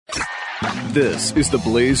This is the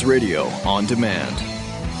Blaze Radio on demand.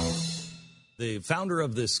 The founder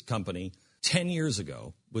of this company 10 years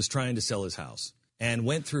ago was trying to sell his house and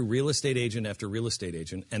went through real estate agent after real estate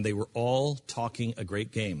agent, and they were all talking a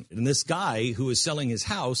great game. And this guy who is selling his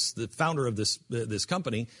house, the founder of this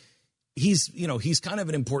company, he's kind of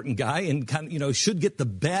an important guy and should get the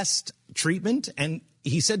best treatment. And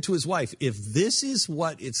he said to his wife, if this is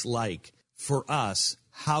what it's like for us,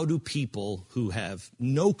 how do people who have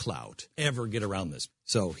no clout ever get around this?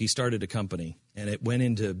 So he started a company, and it went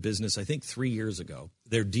into business, I think, 3 years ago.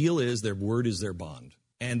 Their deal is their word is their bond,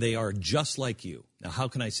 and they are just like you. Now, how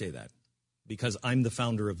can I say that? Because I'm the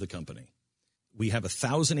founder of the company. We have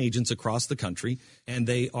 1,000 agents across the country, and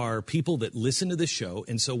they are people that listen to this show.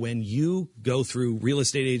 And so when you go through Real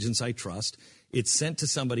Estate Agents I Trust, it's sent to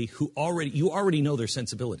somebody who you already know their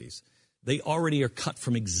sensibilities. They already are cut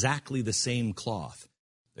from exactly the same cloth.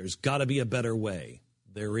 There's got to be a better way.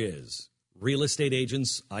 There is.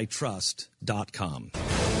 RealestateAgentsITrust.com.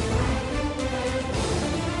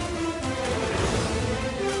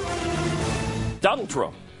 Donald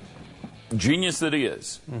Trump, genius that he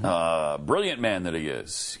is, brilliant man that he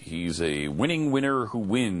is. He's a winning winner who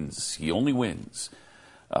wins. He only wins,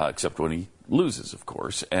 except when he loses, of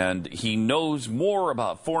course. And he knows more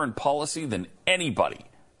about foreign policy than anybody.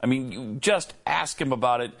 I mean, you just ask him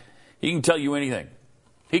about it. He can tell you anything.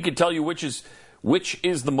 He can tell you which is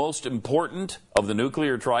the most important of the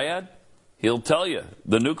nuclear triad. He'll tell you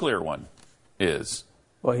the nuclear one is.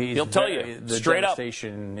 Well, he'll tell you the straight up. The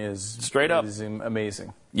devastation is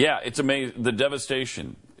amazing. Yeah, it's amazing. The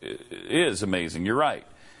devastation is amazing. You're right.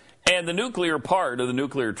 And the nuclear part of the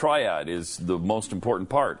nuclear triad is the most important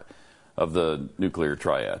part of the nuclear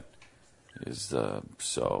triad.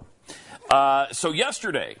 So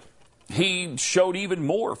yesterday, he showed even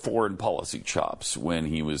more foreign policy chops when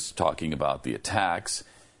he was talking about the attacks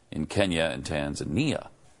in Kenya and Tanzania.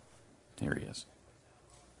 Here he is.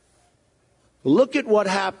 Look at what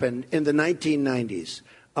happened in the 1990s.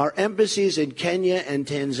 Our embassies in Kenya and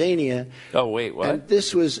Tanzania. Oh, wait, what? And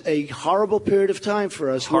this was a horrible period of time for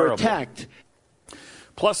us. Horrible. Were attacked.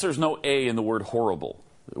 Plus, there's no A in the word horrible.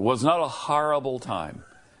 It was not a horrible time.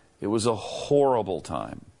 It was a horrible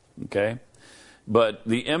time, okay? But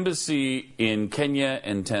the embassy in Kenya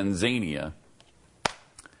and Tanzania,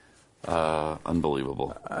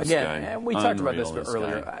 unbelievable. Again, we talked about this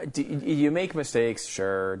earlier. Do you make mistakes?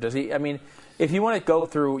 Sure. Does he? I mean, if you want to go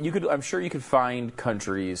through, I'm sure you could find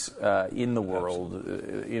countries in the world,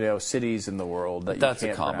 cities in the world that that's you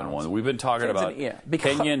can't a common pronounce. one. We've been talking about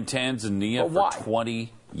Kenya and Tanzania for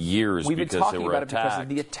 20 years We've been because talking they were about attacked. it because of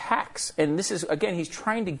the attacks. And this is, again, he's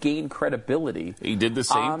trying to gain credibility. He did the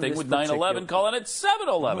same thing with 9/11, calling it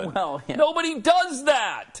 7/11. Well, yeah. Nobody does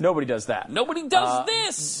that. Nobody does that. Nobody does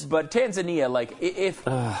this. But Tanzania, like, if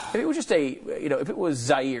it was just if it was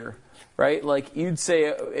Zaire, right? Like, you'd say,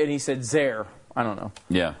 and he said Zaire. I don't know.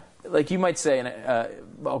 Yeah. Like, you might say,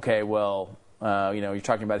 okay, well, you're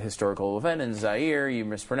talking about a historical event in Zaire, you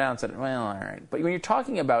mispronounce it. Well, all right. But when you're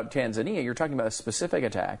talking about Tanzania, you're talking about a specific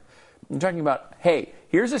attack. You're talking about, hey,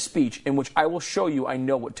 here's a speech in which I will show you I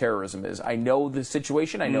know what terrorism is. I know the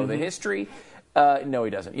situation. I know the history. No,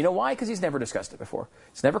 he doesn't. You know why? Because he's never discussed it before.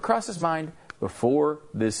 It's never crossed his mind before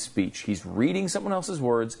this speech. He's reading someone else's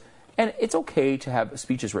words, and it's okay to have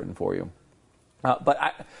speeches written for you.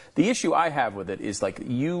 But the issue I have with it is, like,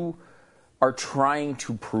 you are trying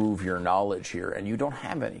to prove your knowledge here, and you don't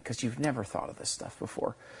have any because you've never thought of this stuff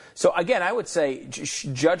before. So, again, I would say,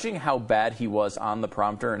 judging how bad he was on the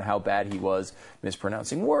prompter and how bad he was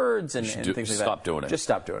mispronouncing words and things like that. Stop doing it. Just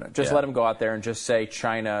stop doing it. Just let him go out there and just say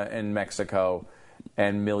China and Mexico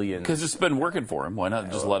and millions. Because it's been working for him. Why not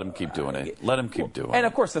just let him keep doing it? Let him keep doing it. And,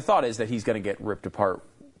 of course, the thought is that he's going to get ripped apart.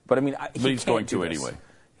 But, I mean, he's going to anyway.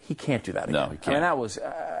 He can't do that again. No, he can't. And that was,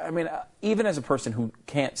 even as a person who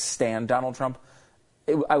can't stand Donald Trump,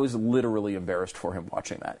 I was literally embarrassed for him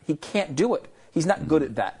watching that. He can't do it. He's not good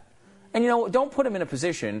at that. And, don't put him in a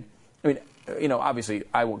position. I mean, obviously,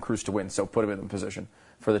 I want Cruz to win, so put him in a position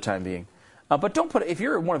for the time being. But if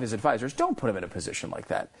you're one of his advisors, don't put him in a position like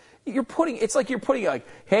that. It's like you're putting,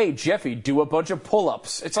 hey, Jeffy, do a bunch of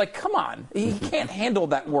pull-ups. It's like, come on. He can't handle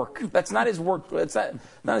that work. That's not his work. That's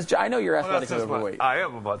not his. I know you're athletic and overweight. I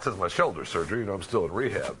am since my shoulder surgery. I'm still in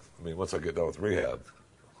rehab. I mean, once I get done with rehab.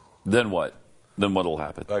 Then what? Then what'll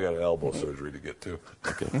happen? I got an elbow surgery to get to.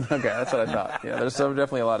 Okay. Okay, that's what I thought. Yeah, there's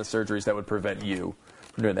definitely a lot of surgeries that would prevent you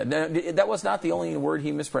from doing that. Now, that was not the only word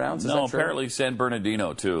he mispronounced? Is no, that true? Apparently San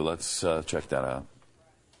Bernardino, too. Let's check that out.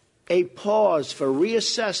 A pause for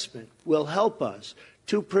reassessment will help us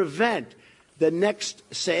to prevent the next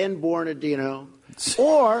San Bernardino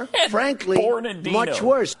or, frankly, much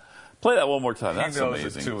worse. Play that one more time. He That's knows it,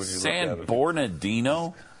 amazing. too, when you San look at it.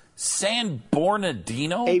 Bernardino? San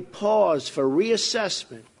Bernardino? A pause for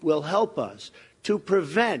reassessment will help us to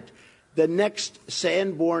prevent the next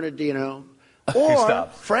San Bernardino or,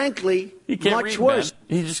 Stop. frankly, He can't much read, worse.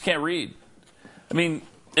 man. He just can't read. I mean,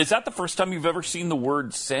 is that the first time you've ever seen the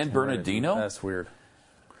word San Bernardino? That's weird.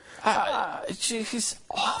 He's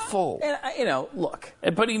awful. And, look.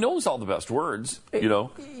 But he knows all the best words,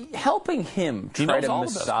 Helping him He try knows to all the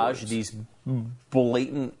best massage words. these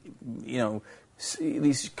blatant,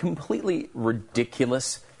 these completely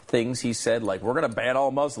ridiculous things he said, like, we're going to ban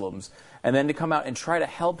all Muslims, and then to come out and try to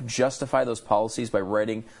help justify those policies by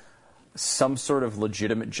writing some sort of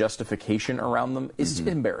legitimate justification around them is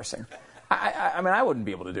embarrassing. I mean, I wouldn't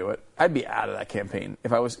be able to do it. I'd be out of that campaign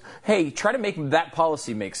if I was, hey, try to make that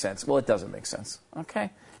policy make sense. Well, it doesn't make sense,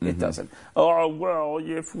 okay? It doesn't. Oh, well,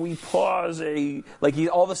 if we pause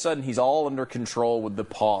all of a sudden, he's all under control with the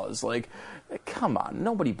pause. Like, come on,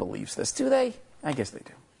 nobody believes this, do they? I guess they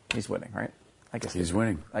do. He's winning, right? I guess He's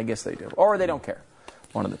winning. I guess they do. Or they don't care.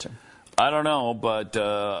 One of the two. I don't know, but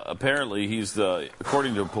apparently he's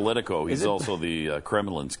according to Politico, he's also the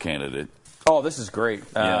Kremlin's candidate. Oh, this is great.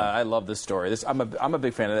 Yeah. I love this story. I'm a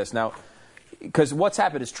big fan of this. Now, because what's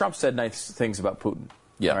happened is Trump said nice things about Putin.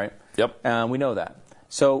 Yeah. Right? Yep. We know that.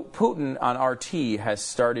 So Putin on RT has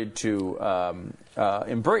started to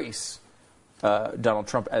embrace Donald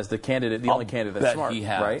Trump as the candidate, the only candidate that's smart. He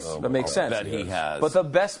has. Right? That makes sense. Bet he has. But the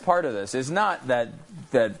best part of this is not that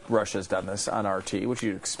Russia's done this on RT, which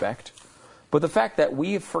you'd expect, but the fact that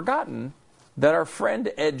we have forgotten that our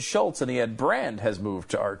friend Ed Schultz and the Ed Brand has moved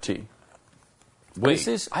to RT.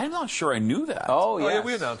 Wait, I'm not sure I knew that. Oh, yes. yeah,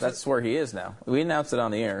 we announced That's where he is now. We announced it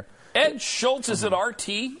on the air. Ed Schultz is at RT?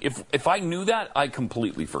 If I knew that, I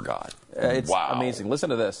completely forgot. It's amazing. Listen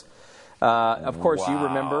to this. Of course, you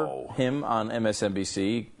remember him on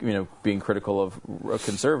MSNBC, being critical of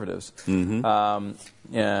conservatives.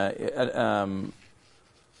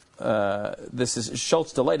 This is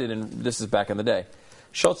Schultz delighted in. This is back in the day.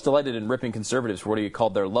 Schultz delighted in ripping conservatives for what he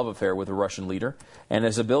called their love affair with the Russian leader and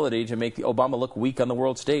his ability to make Obama look weak on the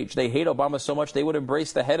world stage. They hate Obama so much they would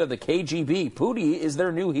embrace the head of the KGB. Putin is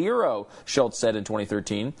their new hero, Schultz said in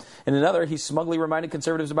 2013. In another, he smugly reminded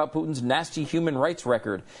conservatives about Putin's nasty human rights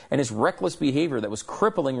record and his reckless behavior that was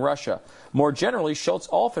crippling Russia. More generally, Schultz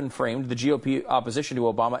often framed the GOP opposition to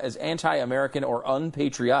Obama as anti-American or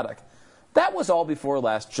unpatriotic. That was all before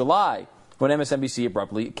last July, when MSNBC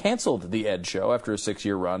abruptly canceled the Ed Show after a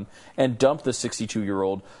 6-year run and dumped the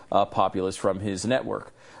 62-year-old populist from the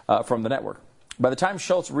network. By the time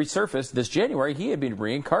Schultz resurfaced this January, he had been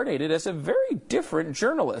reincarnated as a very different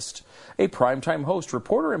journalist, a primetime host,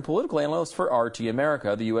 reporter, and political analyst for RT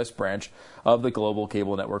America, the U.S. branch of the global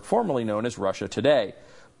cable network formerly known as Russia Today.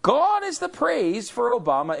 Gone is the praise for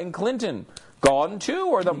Obama and Clinton. Gone,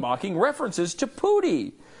 too, are the mocking references to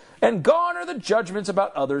Putin. And gone are the judgments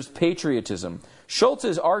about others' patriotism.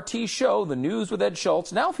 Schultz's RT show, The News with Ed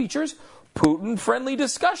Schultz, now features Putin-friendly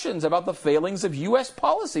discussions about the failings of U.S.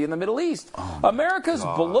 policy in the Middle East, America's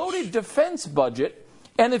bloated defense budget,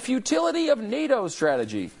 and the futility of NATO's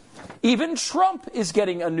strategy. Even Trump is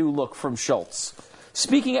getting a new look from Schultz.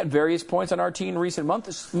 Speaking at various points on RT in recent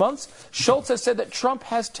months, Schultz has said that Trump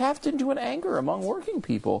has tapped into an anger among working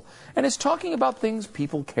people and is talking about things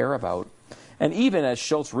people care about. And even as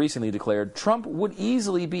Schultz recently declared, Trump would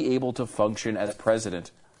easily be able to function as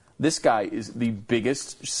president. This guy is the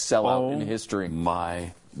biggest sellout in history.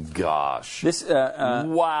 My gosh. This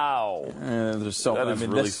wow. There's so that is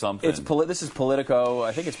really something. This is Politico.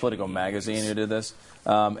 I think it's Politico magazine who did this,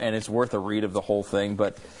 and it's worth a read of the whole thing.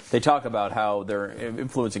 But they talk about how they're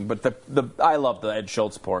influencing. But I love the Ed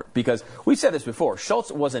Schultz part because we said this before.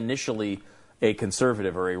 Schultz was initially a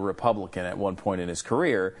conservative or a Republican at one point in his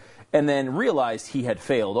career, and then realized he had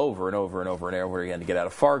failed over and over and over and over again to get out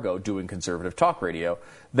of Fargo doing conservative talk radio,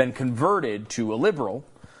 then converted to a liberal,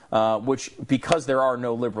 which, because there are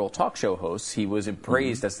no liberal talk show hosts, he was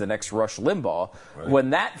praised as the next Rush Limbaugh. Right.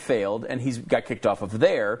 When that failed, and he's got kicked off of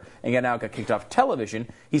there, and now got kicked off television,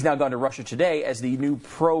 he's now gone to Russia Today as the new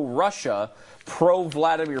pro-Russia,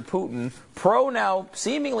 pro-Vladimir Putin, pro-now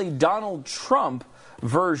seemingly Donald Trump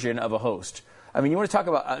version of a host. I mean, you want to talk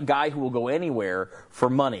about a guy who will go anywhere for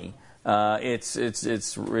money.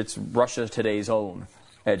 It's Russia Today's own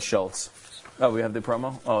Ed Schultz. Oh, we have the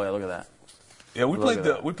promo? Oh, yeah, look at that. Yeah, we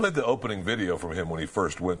played the opening video from him when he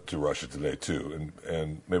first went to Russia Today too,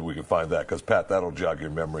 and maybe we can find that because Pat, that'll jog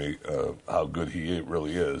your memory how good he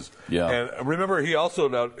really is. Yeah. And remember, he also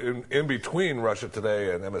now in between Russia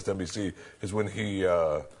Today and MSNBC is when he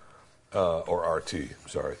or RT,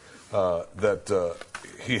 sorry, that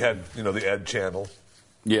he had the Ed channel.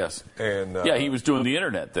 Yes. And yeah, he was doing the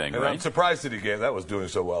internet thing, and right? I'm surprised that he gave that was doing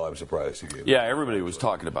so well. I'm surprised he gave. Yeah, everybody was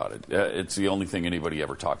talking about it. It's the only thing anybody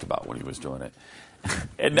ever talked about when he was doing it.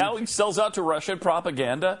 And now he sells out to Russian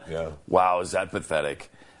propaganda? Yeah. Wow, is that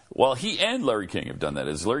pathetic? Well, he and Larry King have done that.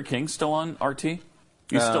 Is Larry King still on RT? He's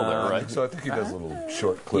still there, right? So I think he does little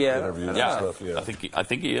short clip interviews and stuff. Yeah. I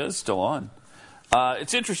think he is still on.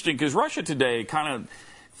 It's interesting because Russia Today kind of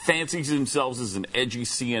fancies themselves as an edgy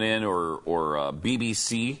CNN or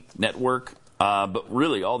BBC network, but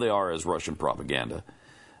really all they are is Russian propaganda.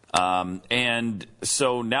 And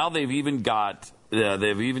so now they've even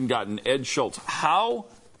gotten Ed Schultz. How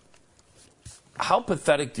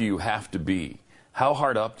pathetic do you have to be? How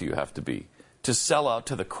hard up do you have to be to sell out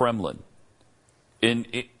to the Kremlin in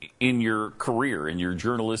your career, in your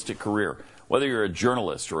journalistic career, whether you're a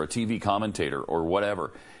journalist or a TV commentator or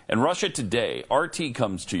whatever? And Russia Today, RT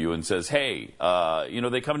comes to you and says, hey,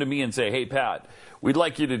 they come to me and say, hey, Pat, we'd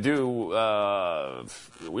like you to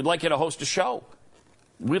host a show.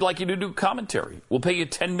 We'd like you to do commentary. We'll pay you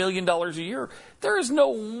 $10 million a year. There is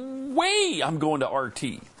no way I'm going to RT.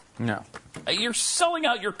 No. You're selling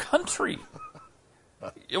out your country.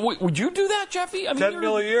 Would you do that, Jeffy? I mean, $10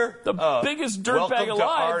 million a year? The biggest dirtbag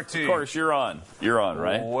alive. RT. Of course, you're on. You're on,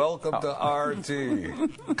 right? Welcome to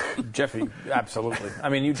RT. Jeffy, absolutely. I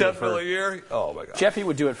mean, you do it $10 million a year? Oh, my God. Jeffy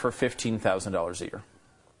would do it for $15,000 a year.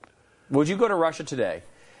 Would you go to Russia Today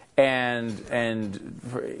and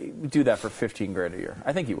do that for $15,000 a year?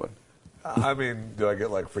 I think you would. I mean, do I get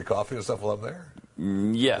like free coffee and stuff while I'm there?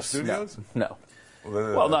 Yes. Studios? No.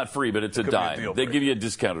 Well, not free, but it's a dime. They give you a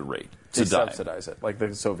discounted rate. They subsidize it, like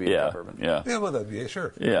the Soviet government. Yeah. Yeah, well, yeah,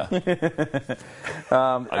 sure. Yeah. It's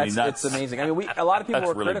amazing. I mean, a lot of people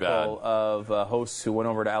were really critical of hosts who went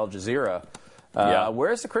over to Al Jazeera.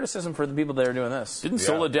 Where's the criticism for the people that are doing this? Didn't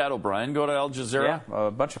Soledad O'Brien go to Al Jazeera? Yeah,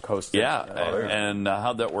 a bunch of hosts. Yeah, and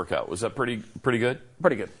how'd that work out? Was that pretty good?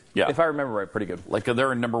 Pretty good. Yeah. If I remember right, pretty good. Like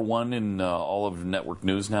they're number one in all of network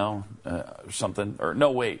news now, or something? Or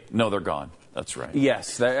no, wait, no, they're gone. That's right.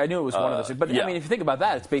 Yes, I knew it was one of those. But I mean, if you think about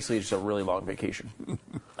that, it's basically just a really long vacation.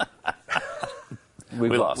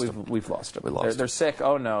 We've lost them. We've lost them. They're sick.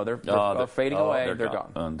 Oh no, they're fading away. They're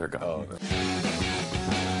gone. They're gone.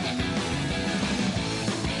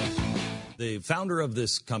 The founder of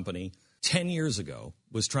this company 10 years ago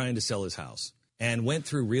was trying to sell his house and went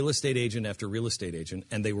through real estate agent after real estate agent,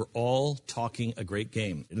 and they were all talking a great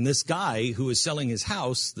game. And this guy who is selling his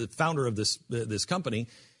house, the founder of this company,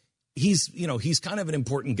 he's kind of an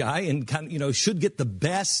important guy and should get the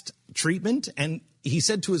best treatment. And he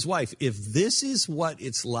said to his wife, if this is what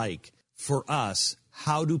it's like for us,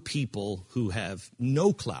 how do people who have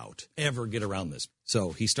no clout ever get around this? So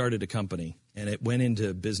he started a company, and it went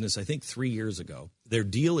into business, I think, 3 years ago. Their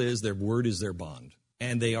deal is their word is their bond,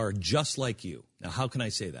 and they are just like you. Now, how can I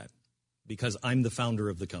say that? Because I'm the founder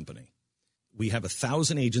of the company. We have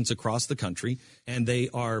 1,000 agents across the country, and they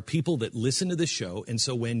are people that listen to this show. And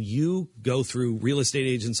so when you go through Real Estate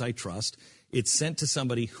Agents I Trust, it's sent to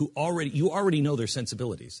somebody who you already know their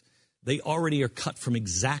sensibilities. They already are cut from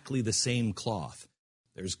exactly the same cloth.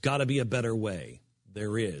 There's got to be a better way.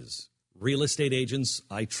 There is.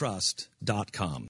 realestateagentsitrust.com.